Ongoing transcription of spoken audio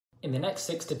In the next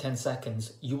 6 to 10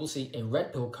 seconds, you will see a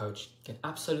red pill coach get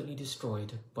absolutely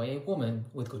destroyed by a woman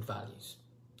with good values.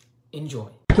 Enjoy.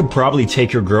 I could probably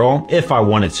take your girl if I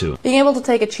wanted to. Being able to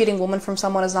take a cheating woman from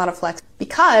someone is not a flex,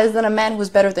 because then a man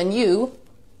who's better than you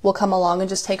will come along and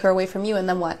just take her away from you, and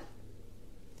then what?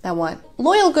 Then what?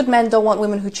 Loyal good men don't want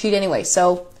women who cheat anyway,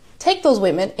 so take those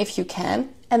women if you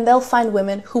can, and they'll find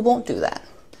women who won't do that.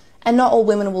 And not all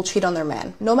women will cheat on their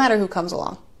man, no matter who comes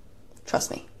along. Trust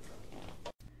me.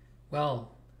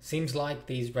 Well, seems like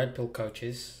these red pill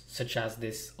coaches, such as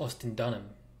this Austin Dunham,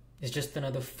 is just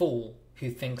another fool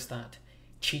who thinks that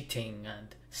cheating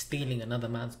and stealing another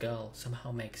man's girl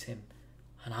somehow makes him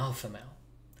an alpha male.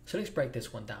 So let's break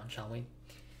this one down, shall we?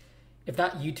 If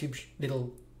that YouTube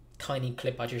little tiny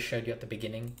clip I just showed you at the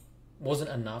beginning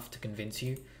wasn't enough to convince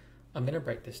you, I'm going to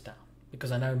break this down,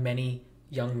 because I know many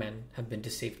young men have been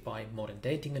deceived by modern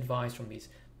dating advice from these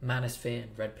manosphere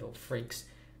and red pill freaks,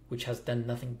 which has done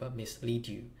nothing but mislead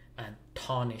you and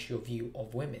tarnish your view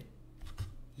of women.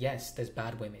 Yes, there's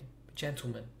bad women, but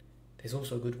gentlemen, there's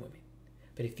also good women.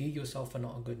 But if you yourself are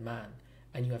not a good man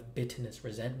and you have bitterness,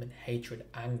 resentment, hatred,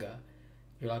 anger,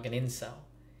 you're like an incel,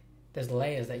 there's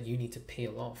layers that you need to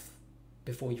peel off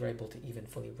before you're able to even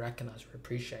fully recognize or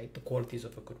appreciate the qualities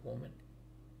of a good woman.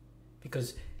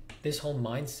 Because this whole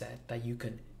mindset that you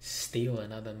can steal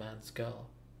another man's girl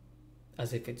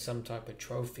as if it's some type of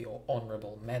trophy or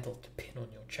honorable medal to pin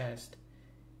on your chest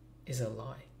is a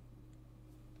lie.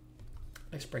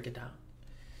 Let's break it down.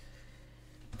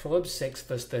 Proverbs 6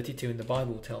 verse 32 in the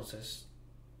Bible tells us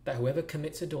that whoever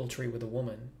commits adultery with a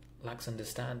woman lacks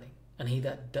understanding, and he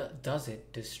that does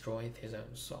it destroyeth his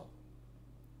own soul.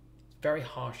 It's very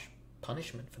harsh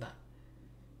punishment for that.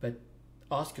 But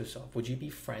ask yourself, would you be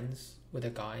friends with a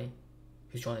guy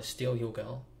who's trying to steal your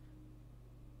girl?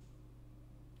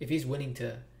 If he's willing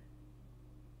to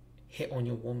hit on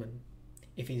your woman,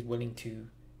 if he's willing to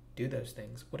do those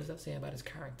things, what does that say about his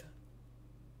character?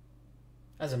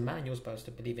 As a man, you're supposed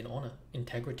to believe in honor,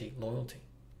 integrity, loyalty.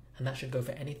 And that should go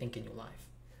for anything in your life.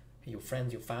 Your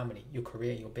friends, your family, your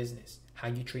career, your business, how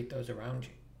you treat those around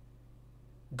you.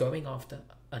 Going after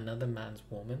another man's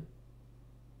woman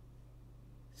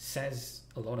says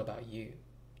a lot about you,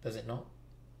 does it not?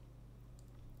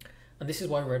 And this is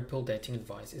why red pill dating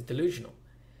advice is delusional.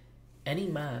 Any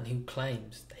man who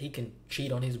claims that he can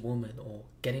cheat on his woman or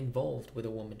get involved with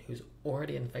a woman who's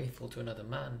already unfaithful to another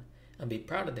man and be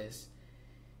proud of this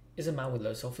is a man with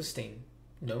low self-esteem,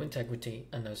 no integrity,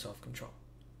 and no self-control.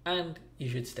 And you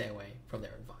should stay away from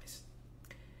their advice.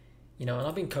 You know, and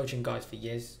I've been coaching guys for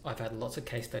years. I've had lots of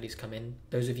case studies come in.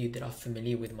 Those of you that are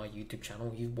familiar with my YouTube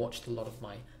channel, you've watched a lot of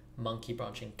my monkey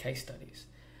branching case studies.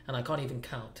 And I can't even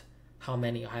count how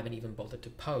many I haven't even bothered to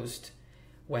post,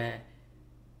 where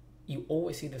you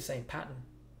always see the same pattern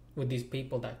with these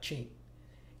people that cheat.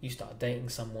 You start dating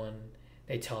someone,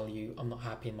 they tell you, I'm not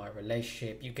happy in my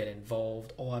relationship, you get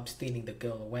involved, oh, I'm stealing the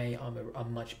girl away,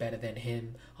 I'm much better than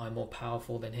him, I'm more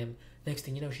powerful than him. Next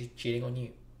thing you know, she's cheating on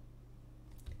you.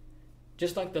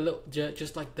 Just like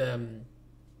the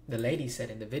lady said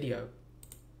in the video,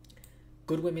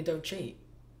 good women don't cheat.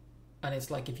 And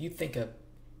it's like, if you think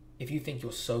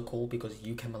you're so cool because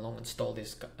you came along and stole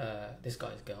this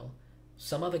guy's girl,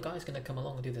 some other guy's going to come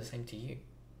along and do the same to you.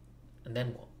 And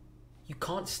then what? You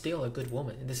can't steal a good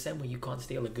woman in the same way you can't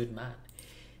steal a good man.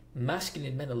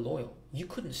 Masculine men are loyal. You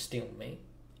couldn't steal me.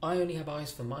 I only have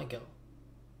eyes for my girl.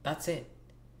 That's it.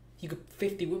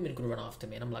 50 women could run after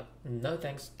me and I'm like, no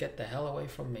thanks, get the hell away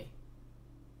from me.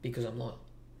 Because I'm loyal.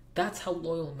 That's how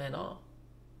loyal men are.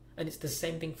 And it's the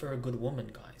same thing for a good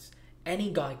woman, guys. Any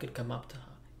guy could come up to her.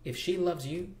 If she loves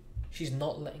you, she's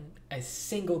not letting a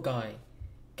single guy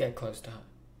get close to her.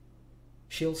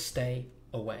 She'll stay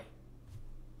away.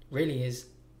 Really is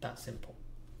that simple.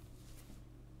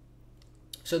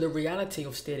 So the reality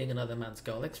of stealing another man's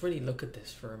girl, let's really look at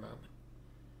this for a moment.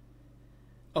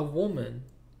 A woman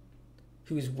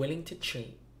who is willing to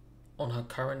cheat on her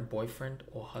current boyfriend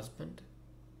or husband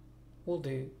will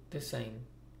do the same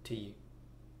to you.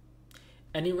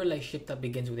 Any relationship that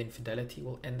begins with infidelity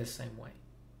will end the same way.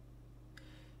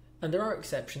 And there are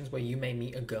exceptions where you may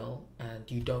meet a girl and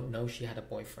you don't know she had a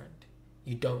boyfriend.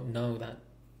 You don't know that,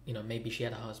 maybe she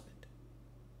had a husband.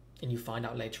 And you find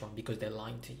out later on because they're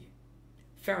lying to you.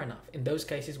 Fair enough. In those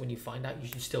cases, when you find out, you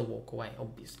should still walk away,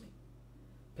 obviously.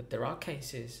 But there are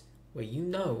cases where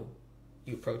you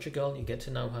approach a girl, you get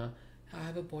to know her. I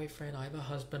have a boyfriend, I have a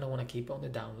husband, I want to keep it on the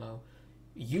down low.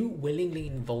 You willingly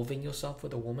involving yourself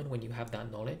with a woman when you have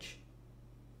that knowledge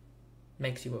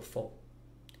makes you a fool.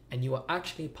 And you are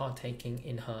actually partaking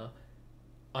in her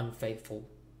unfaithful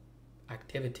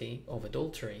activity of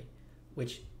adultery,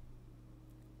 which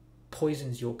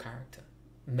poisons your character,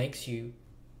 makes you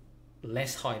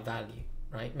less high value,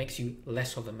 right? Makes you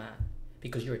less of a man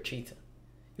because you're a cheater.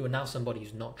 You are now somebody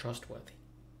who's not trustworthy.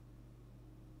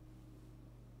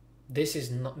 This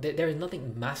is not, there is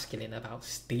nothing masculine about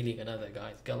stealing another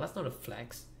guy's girl. That's not a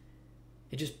flex.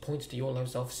 It just points to your low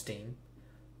self-esteem,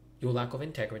 your lack of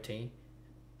integrity,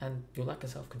 and your lack of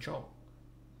self-control.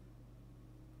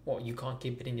 What, you can't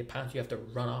keep it in your pants? You have to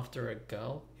run after a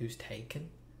girl who's taken?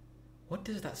 What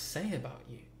does that say about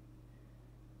you?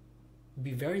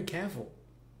 Be very careful.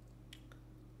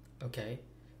 Okay?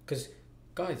 Because,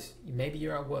 guys, maybe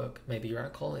you're at work, maybe you're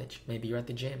at college, maybe you're at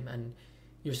the gym, and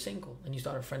you're single, and you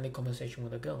start a friendly conversation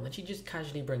with a girl, and she just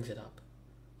casually brings it up.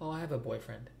 Oh, I have a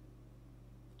boyfriend.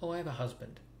 Oh, I have a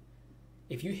husband.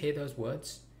 If you hear those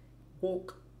words,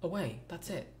 walk away. That's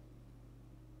it.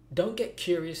 Don't get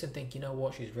curious and think, you know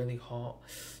what, she's really hot.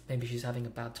 Maybe she's having a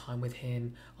bad time with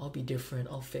him. I'll be different.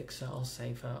 I'll fix her. I'll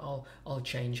save her. I'll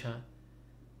change her.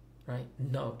 Right?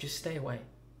 No, just stay away.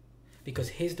 Because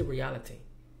here's the reality.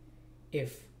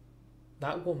 If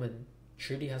that woman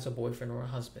truly has a boyfriend or a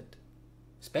husband,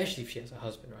 especially if she has a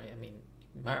husband, right? I mean,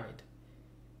 married,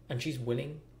 and she's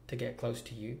willing to get close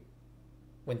to you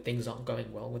when things aren't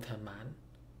going well with her man,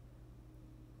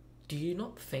 do you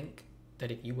not think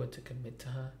that if you were to commit to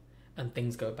her and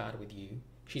things go bad with you,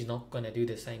 she's not going to do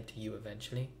the same to you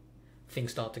eventually?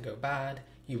 Things start to go bad,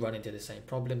 you run into the same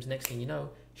problems, next thing you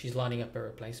know, she's lining up a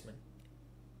replacement.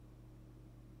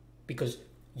 Because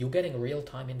you're getting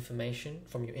real-time information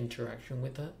from your interaction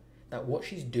with her that what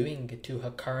she's doing to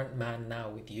her current man now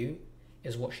with you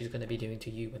is what she's going to be doing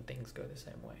to you when things go the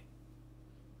same way.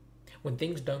 When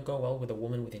things don't go well with a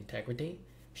woman with integrity,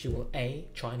 she will A,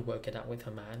 try and work it out with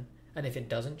her man, and if it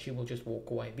doesn't, she will just walk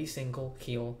away, be single,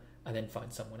 heal, and then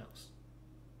find someone else.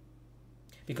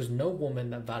 Because no woman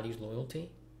that values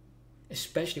loyalty,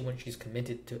 especially when she's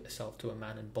committed to herself to a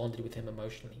man and bonded with him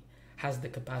emotionally, has the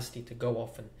capacity to go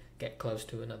off and get close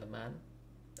to another man.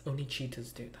 Only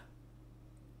cheaters do that.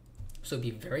 So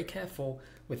be very careful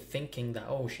with thinking that,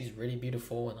 oh, she's really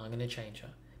beautiful and I'm going to change her,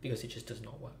 because it just does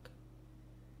not work.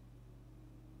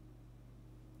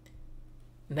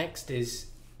 Next is,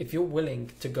 if you're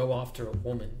willing to go after a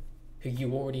woman who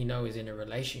you already know is in a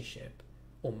relationship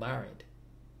or married,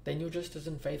 then you're just as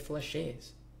unfaithful as she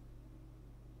is.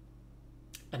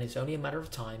 And it's only a matter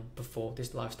of time before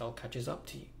this lifestyle catches up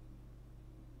to you.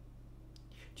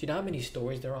 Do you know how many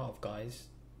stories there are of guys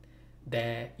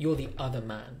that you're the other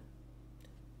man?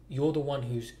 You're the one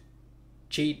who's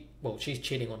she's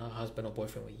cheating on her husband or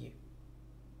boyfriend with you.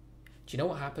 Do you know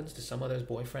what happens to some of those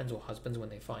boyfriends or husbands when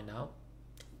they find out?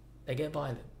 They get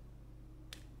violent.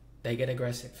 They get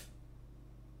aggressive.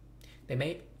 They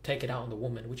may take it out on the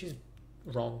woman, which is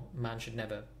wrong. Man should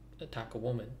never attack a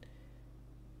woman.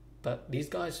 But these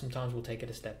guys sometimes will take it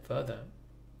a step further.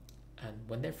 And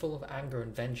when they're full of anger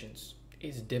and vengeance,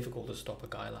 it's difficult to stop a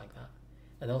guy like that.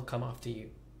 And they'll come after you.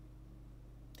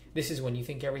 This is when you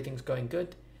think everything's going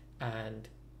good and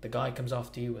the guy comes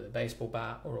after you with a baseball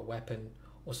bat or a weapon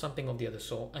or something of the other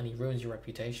sort, and he ruins your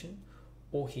reputation,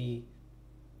 or he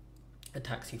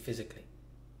attacks you physically,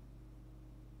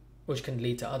 which can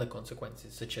lead to other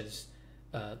consequences such as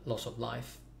loss of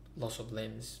life, loss of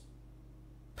limbs,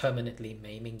 permanently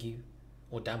maiming you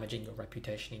or damaging your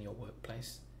reputation in your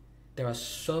workplace. There are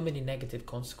so many negative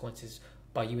consequences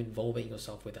by you involving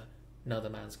yourself with another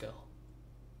man's girl,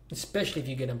 especially if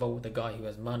you get involved with a guy who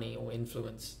has money or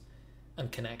influence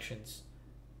and connections.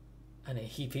 And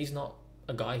if he's not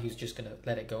a guy who's just going to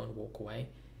let it go and walk away,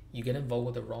 you get involved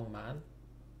with the wrong man,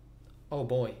 oh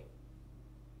boy,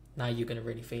 now you're going to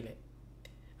really feel it.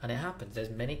 And it happens. There's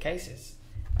many cases.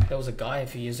 There was a guy a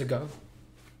few years ago,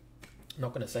 I'm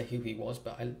not going to say who he was,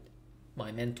 but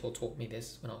my mentor taught me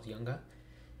this when I was younger.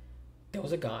 There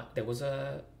was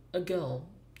a girl,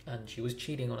 and she was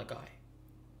cheating on a guy.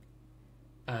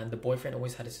 And the boyfriend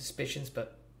always had his suspicions,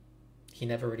 but he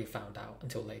never really found out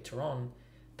until later on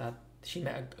that she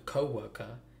met a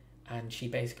co-worker, and she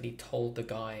basically told the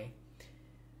guy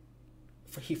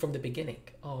from the beginning,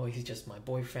 oh, he's just my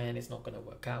boyfriend, it's not going to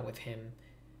work out with him.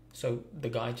 So the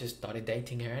guy just started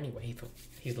dating her anyway. He thought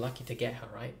he's lucky to get her,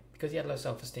 right? Because he had low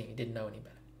self-esteem, he didn't know any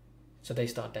better. So they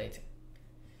start dating.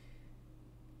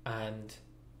 And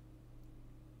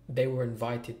they were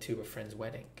invited to a friend's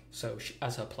wedding. So she,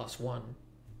 as her plus one,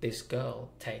 this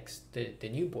girl takes the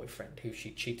new boyfriend who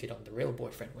she cheated on the real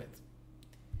boyfriend with.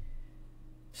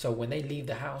 So when they leave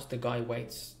the house, the guy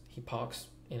waits, he parks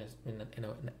in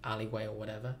an alleyway or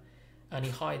whatever, and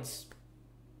he hides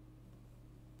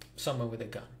somewhere with a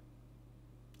gun.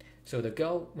 So the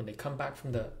girl, when they come back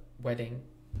from the wedding,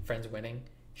 friend's wedding,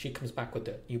 she comes back with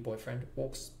the new boyfriend,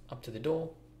 walks up to the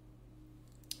door,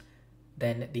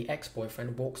 Then the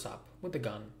ex-boyfriend walks up with the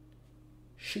gun,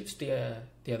 shoots the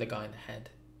other guy in the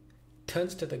head,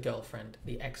 turns to the girlfriend,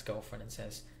 the ex-girlfriend, and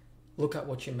says, "Look at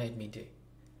what you made me do."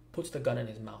 Puts the gun in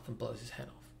his mouth and blows his head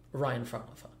off, right in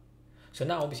front of her. So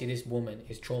now obviously this woman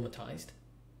is traumatized,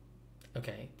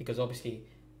 okay, because obviously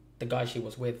the guy she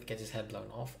was with gets his head blown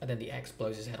off, and then the ex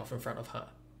blows his head off in front of her.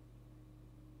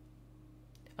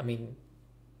 I mean,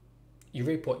 you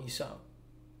reap what you sow.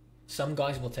 Some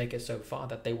guys will take it so far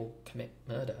that they will commit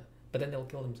murder, but then they'll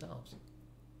kill themselves.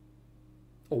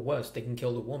 Or worse, they can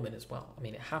kill the woman as well. I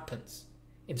mean, it happens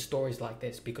in stories like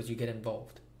this because you get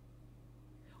involved.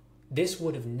 This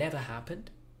would have never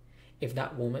happened if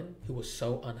that woman, who was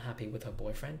so unhappy with her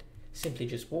boyfriend, simply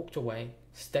just walked away,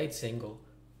 stayed single,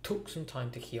 took some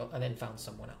time to heal, and then found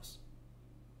someone else.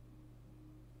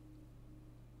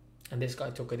 And this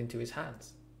guy took it into his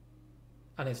hands.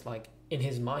 And it's like, in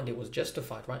his mind, it was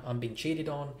justified, right? I'm being cheated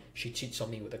on. She cheats on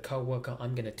me with a co-worker.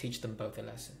 I'm going to teach them both a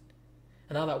lesson.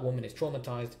 And now that woman is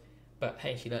traumatized, but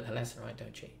hey, she learned her lesson, right?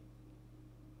 Don't she?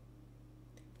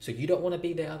 So you don't want to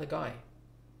be the other guy.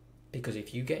 Because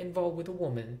if you get involved with a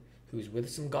woman who's with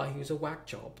some guy who's a whack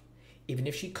job, even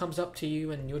if she comes up to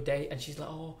you and your date and she's like,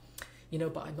 "Oh, you know,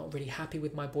 but I'm not really happy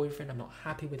with my boyfriend. I'm not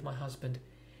happy with my husband."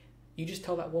 You just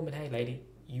tell that woman, "Hey, lady,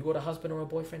 you got a husband or a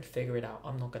boyfriend? Figure it out.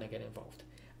 I'm not going to get involved."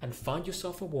 And find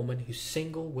yourself a woman who's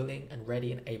single, willing, and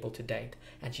ready and able to date.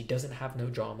 And she doesn't have no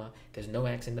drama. There's no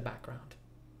ex in the background.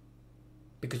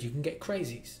 Because you can get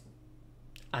crazies.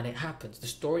 And it happens. The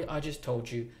story I just told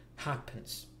you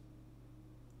happens.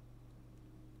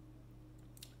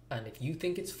 And if you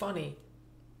think it's funny,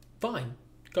 fine.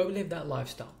 Go live that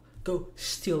lifestyle. Go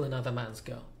steal another man's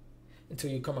girl.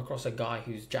 Until you come across a guy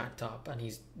who's jacked up and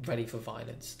he's ready for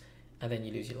violence. And then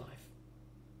you lose your life.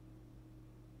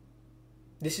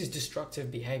 This is destructive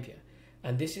behavior.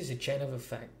 And this is a chain of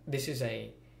effect. This is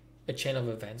a chain of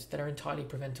events that are entirely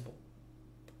preventable.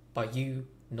 By you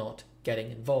not getting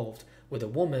involved with a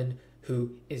woman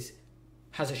who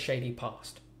has a shady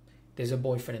past. There's a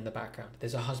boyfriend in the background.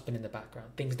 There's a husband in the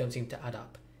background. Things don't seem to add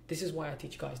up. This is why I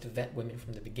teach guys to vet women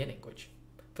from the beginning, which,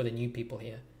 for the new people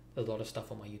here, there's a lot of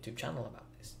stuff on my YouTube channel about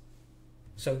this.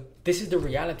 So this is the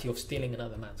reality of stealing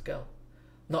another man's girl.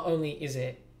 Not only is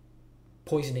it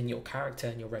poisoning your character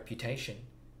and your reputation,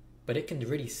 but it can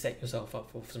really set yourself up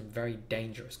for some very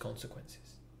dangerous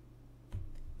consequences.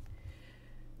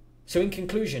 So in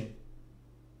conclusion,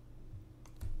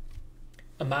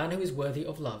 a man who is worthy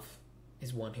of love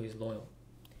is one who is loyal.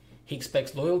 He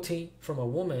expects loyalty from a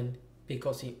woman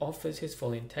because he offers his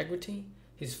full integrity,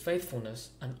 his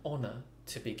faithfulness, and honor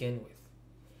to begin with.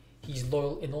 He's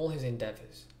loyal in all his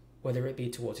endeavors, whether it be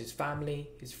towards his family,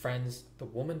 his friends, the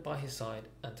woman by his side,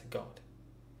 and to God.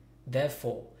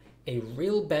 Therefore, a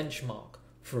real benchmark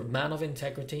for a man of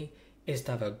integrity is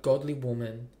to have a godly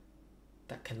woman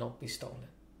that cannot be stolen,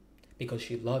 because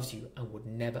she loves you and would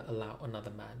never allow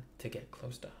another man to get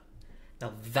close to her.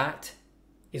 Now that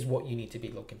is what you need to be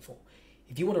looking for.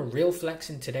 If you want a real flex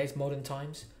in today's modern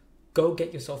times, go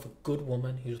get yourself a good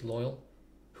woman who's loyal,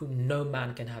 who no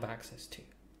man can have access to.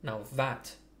 Now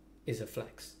that is a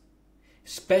flex.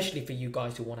 Especially for you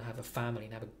guys who want to have a family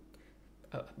and have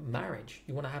a marriage.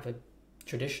 You want to have a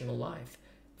traditional life.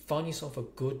 Find yourself a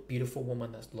good, beautiful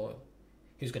woman that's loyal,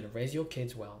 who's going to raise your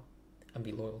kids well and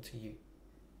be loyal to you.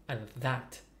 And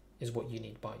that is what you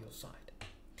need by your side.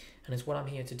 And it's what I'm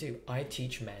here to do. I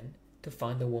teach men to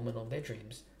find the woman of their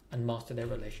dreams and master their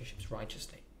relationships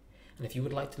righteously. And if you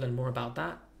would like to learn more about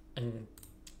that and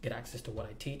get access to what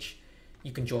I teach,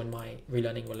 you can join my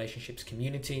Relearning Relationships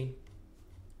community.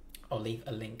 I'll leave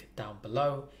a link down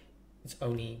below. It's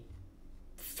only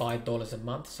 $5 a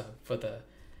month, so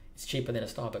it's cheaper than a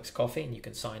Starbucks coffee, and you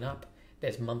can sign up.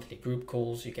 There's monthly group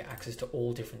calls. You get access to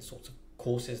all different sorts of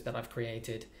courses that I've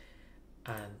created,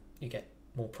 and you get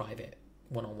more private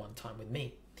one-on-one time with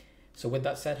me. So with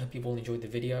that said, hope you've all enjoyed the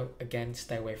video. Again,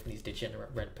 stay away from these degenerate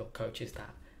red pill coaches that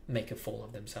make a fool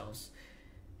of themselves.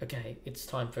 Okay, it's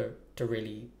time to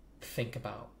really think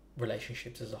about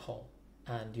relationships as a whole,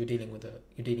 and you're dealing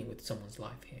with someone's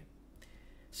life here.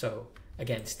 So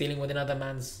again, stealing another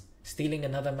man's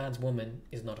woman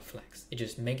is not a flex. It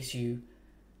just makes you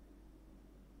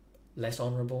less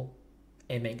honorable.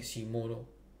 It makes you more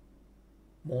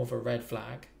of a red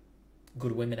flag.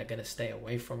 Good women are going to stay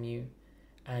away from you,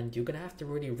 and you're going to have to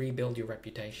really rebuild your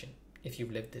reputation if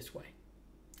you've lived this way.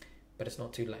 But it's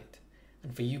not too late.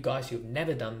 And for you guys who've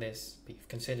never done this, but you've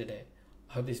considered it,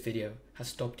 I hope this video has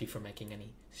stopped you from making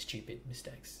any stupid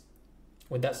mistakes.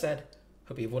 With that said,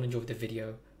 hope you've all enjoyed the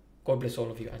video. God bless all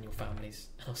of you and your families,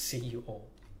 and I'll see you all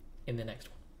in the next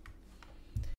one.